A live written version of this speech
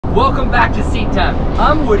Welcome back to Seat Time.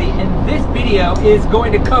 I'm Woody, and this video is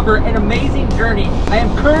going to cover an amazing journey. I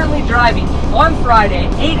am currently driving on Friday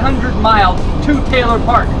 800 miles to Taylor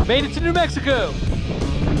Park. Made it to New Mexico.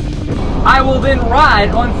 I will then ride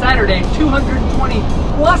on Saturday 220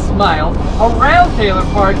 plus miles around Taylor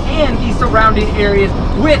Park and the surrounding areas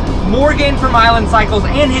with Morgan from Highland Cycles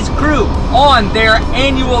and his crew on their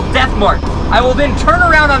annual Death March. I will then turn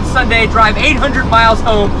around on Sunday, drive 800 miles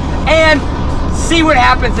home, and see what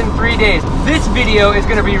happens in 3 days. This video is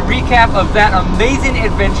going to be a recap of that amazing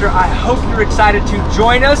adventure. I hope you're excited to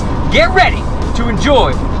join us. Get ready to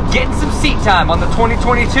enjoy getting some seat time on the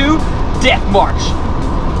 2022 Death March.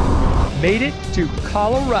 Made it to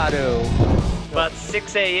Colorado. About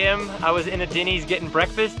 6 a.m. I was in a Denny's getting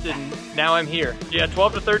breakfast, and now I'm here. Yeah,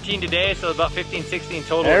 12 to 13 today, so about 15, 16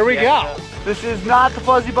 total. There we go. This is not the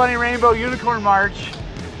Fuzzy Bunny Rainbow Unicorn March.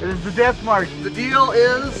 It is the Death March. The deal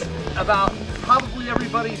is about probably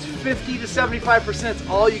everybody's 50 to 75% is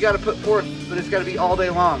all you got to put forth, but it's got to be all day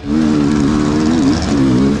long.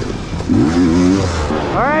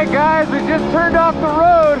 All right, guys, we just turned off the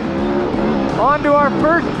road onto our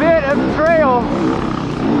first bit of trail.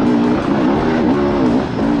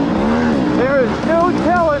 There is no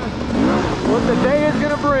telling what the day is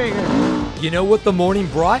gonna bring. You know what the morning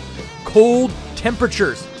brought? Cold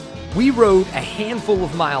temperatures. We rode a handful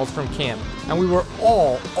of miles from camp, and we were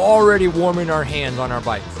all already warming our hands on our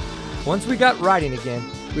bikes. Once we got riding again,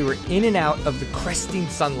 we were in and out of the cresting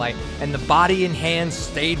sunlight, and the body and hands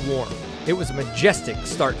stayed warm. It was a majestic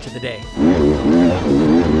start to the day.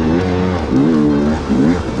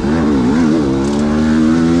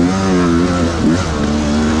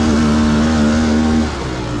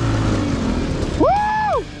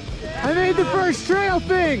 I made the first trail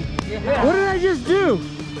thing! Yeah. What did I just do?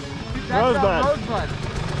 Rosebud.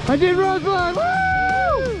 I did Rosebud! Woo!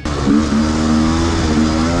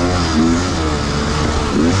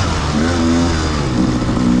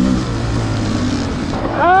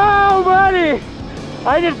 Oh, buddy!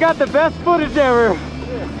 I just got the best footage ever.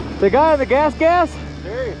 The guy on the gas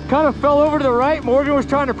kind of fell over to the right. Morgan was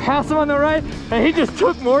trying to pass him on the right, and he just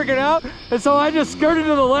took Morgan out. And so I just skirted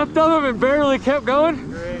to the left of him and barely kept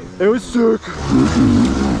going. Great. It was sick.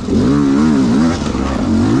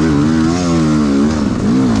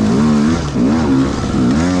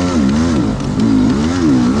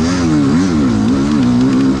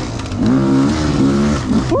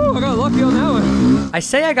 Woo, I got lucky on that one. I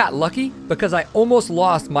say I got lucky because I almost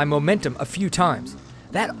lost my momentum a few times.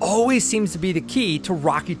 That always seems to be the key to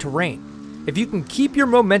rocky terrain. If you can keep your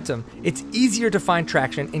momentum, it's easier to find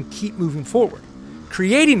traction and keep moving forward.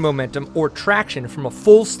 Creating momentum or traction from a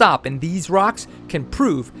full stop in these rocks can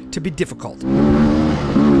prove to be difficult.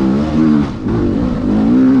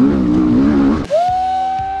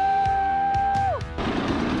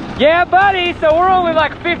 Yeah, buddy, so we're only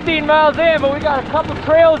like 15 miles in, but we got a couple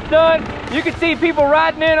trails done. You can see people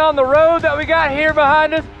riding in on the road that we got here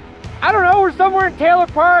behind us. I don't know, we're somewhere in Taylor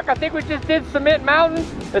Park. I think we just did Cement Mountain.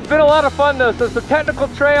 It's been a lot of fun though, so it's a technical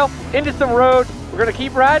trail into some road. We're gonna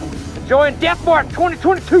keep riding, enjoying Death March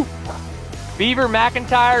 2022. Beaver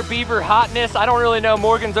McIntyre, Beaver Hotness. I don't really know,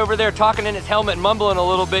 Morgan's over there talking in his helmet, mumbling a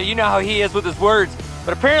little bit. You know how he is with his words.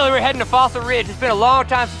 But apparently we're heading to Fossil Ridge. It's been a long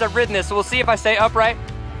time since I've ridden this, so we'll see if I stay upright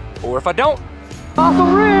or if I don't. Fossil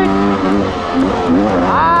Ridge!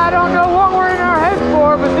 I don't know what we're in our heads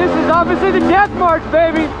for, but this is obviously the Death March,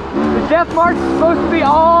 baby. The Death March is supposed to be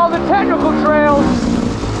all the technical trails.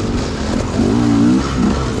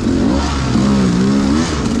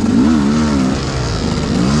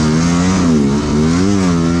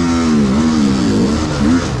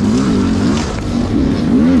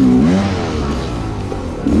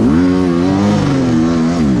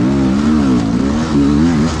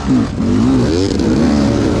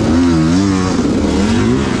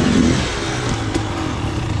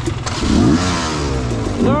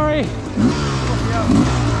 Sorry.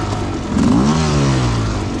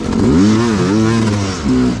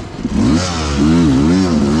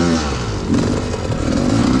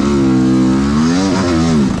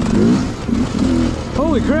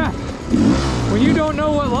 Holy crap. When you don't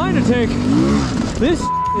know what line to take, this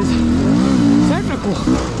is technical.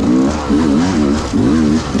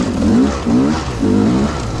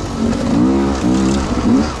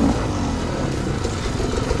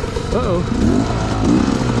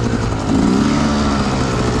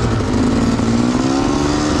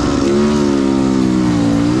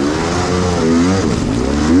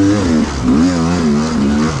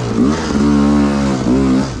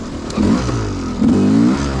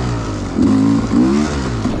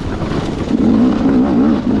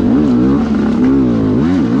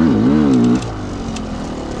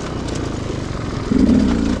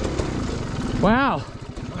 Wow.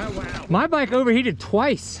 My bike overheated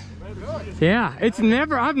twice. Yeah, I've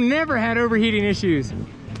never had overheating issues.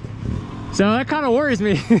 So that kind of worries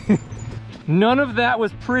me. None of that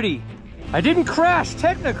was pretty. I didn't crash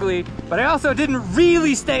technically, but I also didn't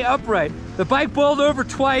really stay upright. The bike bowled over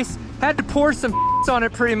twice, had to pour some on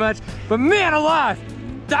it pretty much, but man alive,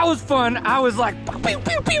 that was fun. I was like pew,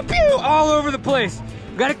 pew, pew, pew, all over the place.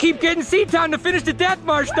 Gotta keep getting seat time to finish the death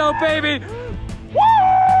march though, baby. Woo!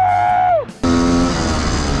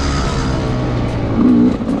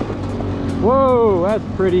 Whoa, that's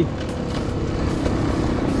pretty.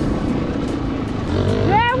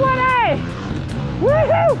 Yeah, Woody!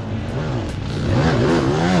 Woohoo!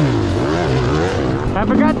 I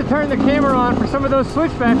forgot to turn the camera on for some of those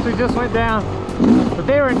switchbacks we just went down, but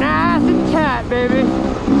they were nice and tight, baby.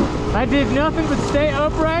 I did nothing but stay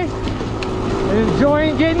upright and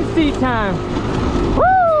enjoying getting seat time.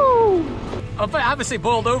 Woo! Obviously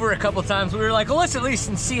boiled over a couple times. We were like, well, let's at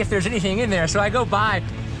least see if there's anything in there. So I go buy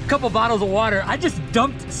a couple bottles of water. I just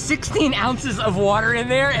dumped 16 ounces of water in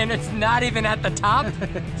there and it's not even at the top.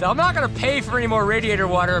 So I'm not gonna pay for any more radiator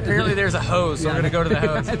water. Apparently there's a hose, so I'm gonna go to the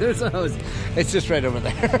hose. There's a hose. It's just right over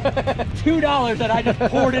there. $2 that I just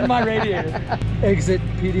poured in my radiator. Exit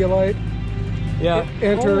Pedialyte. Yeah.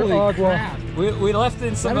 Enter Holy Agua. crap. We left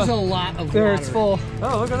in some. That is a lot of There, water. it's full.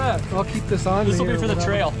 Oh, look at that. I'll keep this on. This will me be or for the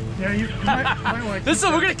whatever. trail. Yeah, you might want to.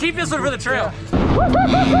 We're gonna keep this one for the trail.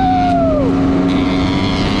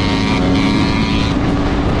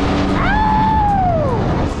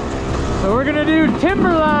 So we're gonna do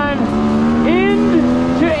timberline end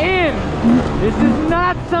to end. This is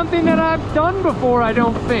not something that I've done before, I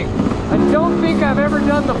don't think. I don't think I've ever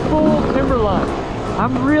done the full timberline.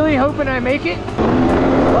 I'm really hoping I make it.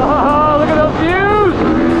 Oh, look at those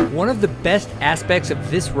views! One of the best aspects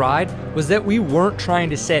of this ride was that we weren't trying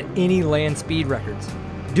to set any land speed records.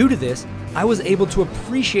 Due to this, I was able to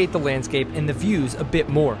appreciate the landscape and the views a bit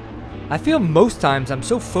more. I feel most times I'm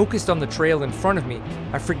so focused on the trail in front of me,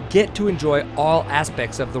 I forget to enjoy all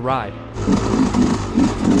aspects of the ride.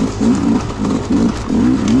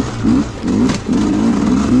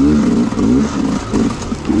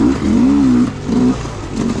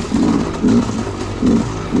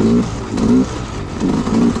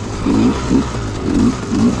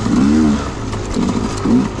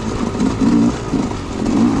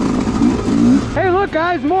 Hey, look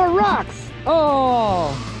guys, more rocks!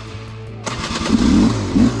 Oh!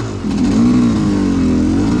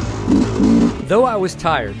 Though I was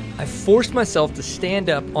tired, I forced myself to stand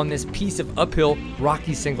up on this piece of uphill,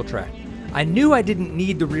 rocky single track. I knew I didn't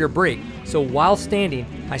need the rear brake, so while standing,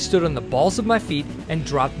 I stood on the balls of my feet and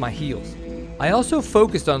dropped my heels. I also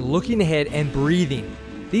focused on looking ahead and breathing.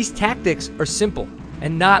 These tactics are simple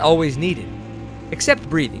and not always needed. Except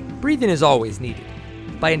breathing. Breathing is always needed.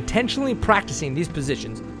 By intentionally practicing these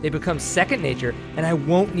positions, they become second nature and I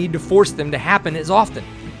won't need to force them to happen as often.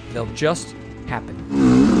 They'll just happen.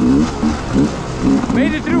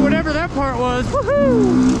 Made it through whatever that part was.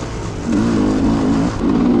 Woohoo!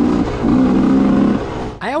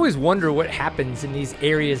 I always wonder what happens in these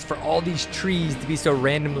areas for all these trees to be so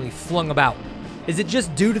randomly flung about. Is it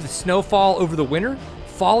just due to the snowfall over the winter,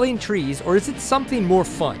 falling trees, or is it something more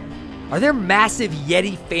fun? Are there massive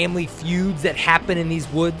Yeti family feuds that happen in these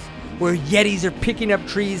woods, where Yetis are picking up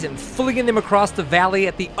trees and flinging them across the valley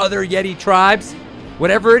at the other Yeti tribes?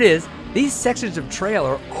 Whatever it is, these sections of trail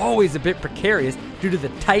are always a bit precarious due to the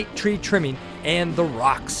tight tree trimming and the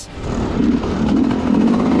rocks.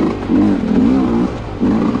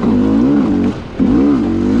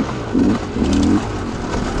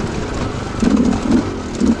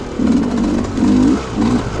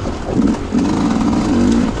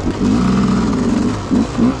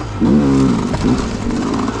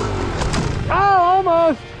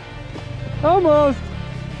 Almost.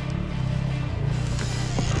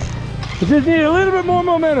 I just need a little bit more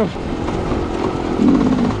momentum.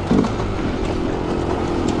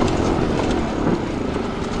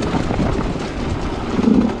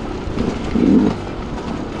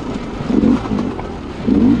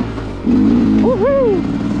 Woohoo!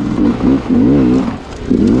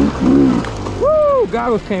 Woo!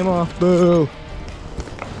 Goggles came off. Boo!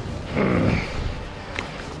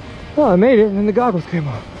 Oh, I made it, and then the goggles came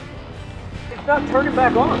off. It's not turning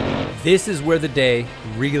back on. This is where the day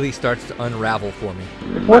really starts to unravel for me.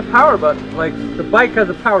 What power button? Like, the bike has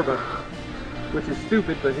a power button, which is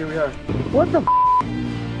stupid, but here we are. What the f?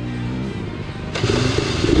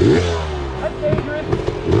 That's dangerous.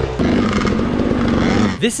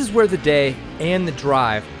 This is where the day and the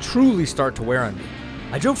drive truly start to wear on me.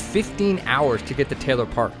 I drove 15 hours to get to Taylor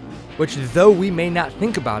Park, which, though we may not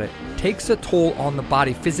think about it, takes a toll on the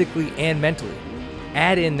body physically and mentally.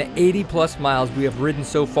 Add in the 80+ miles we have ridden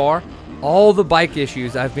so far, all the bike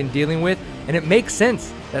issues I've been dealing with, and it makes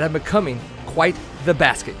sense that I'm becoming quite the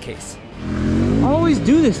basket case. I always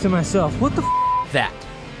do this to myself. What the f? That,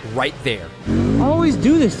 right there. I always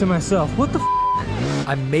do this to myself. What the f?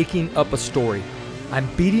 I'm making up a story. I'm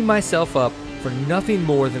beating myself up for nothing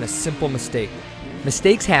more than a simple mistake.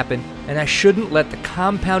 Mistakes happen, and I shouldn't let the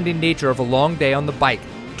compounding nature of a long day on the bike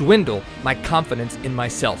dwindle my confidence in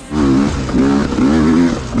myself.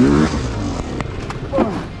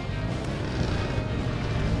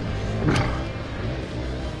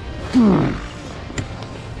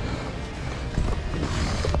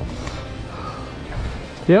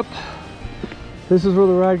 Yep. This is where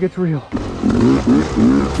the ride gets real.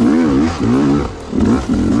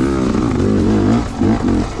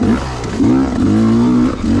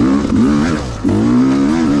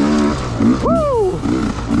 Woo!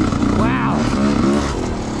 Wow.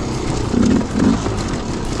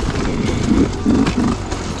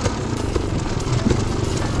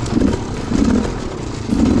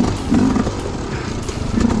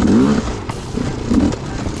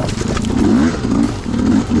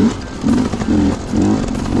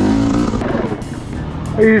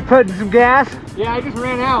 Are you putting some gas? Yeah, I just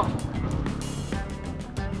ran out.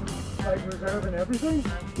 Like reserve and everything?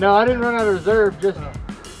 No, I didn't run out of reserve, just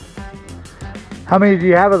How many do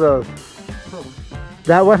you have of those?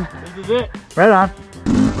 That one? this is it. Right on.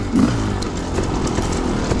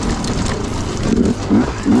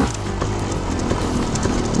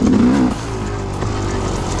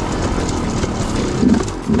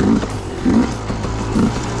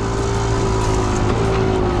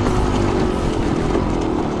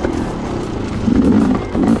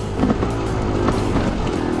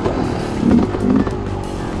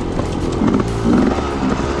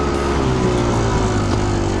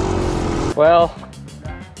 Well,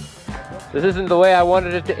 this isn't the way I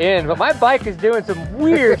wanted it to end, but my bike is doing some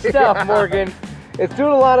weird stuff, Morgan. It's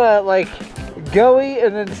doing a lot of like goey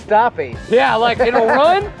and then stoppy. Yeah, like it'll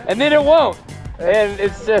run and then it won't. And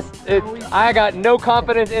it's just, I got no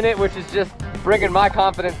confidence in it, which is just bringing my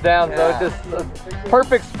confidence down. Yeah. So it's just a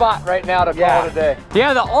perfect spot right now to call it a day.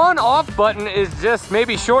 Yeah, the on-off button is just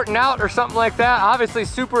maybe shorting out or something like that. Obviously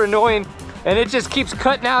super annoying, and it just keeps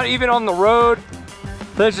cutting out even on the road.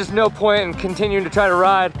 There's just no point in continuing to try to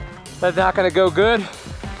ride. That's not gonna go good.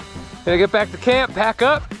 Gonna get back to camp, pack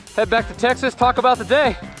up, head back to Texas, talk about the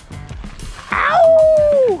day.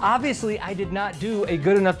 Ow! Obviously, I did not do a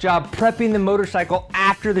good enough job prepping the motorcycle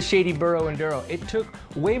after the Shady Burrow Enduro. It took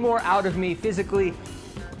way more out of me physically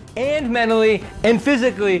and mentally and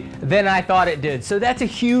physically than I thought it did. So that's a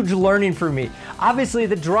huge learning for me. Obviously,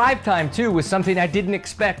 the drive time too was something I didn't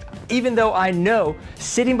expect, even though I know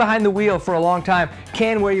sitting behind the wheel for a long time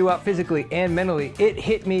can wear you out physically and mentally. It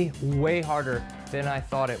hit me way harder than I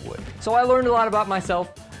thought it would. So I learned a lot about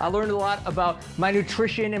myself. I learned a lot about my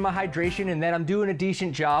nutrition and my hydration, and that I'm doing a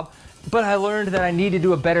decent job. But I learned that I need to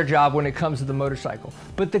do a better job when it comes to the motorcycle.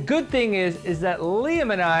 But the good thing is that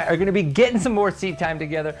Liam and I are gonna be getting some more seat time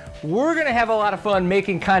together. We're gonna have a lot of fun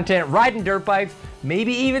making content, riding dirt bikes,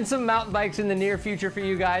 maybe even some mountain bikes in the near future for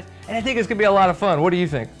you guys. And I think it's gonna be a lot of fun. What do you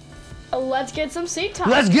think? Let's get some seat time.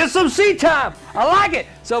 Let's get some seat time. I like it.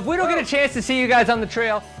 So if we don't get a chance to see you guys on the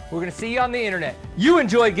trail, we're gonna see you on the internet. You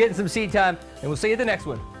enjoy getting some seat time, and we'll see you at the next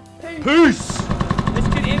one. Peace.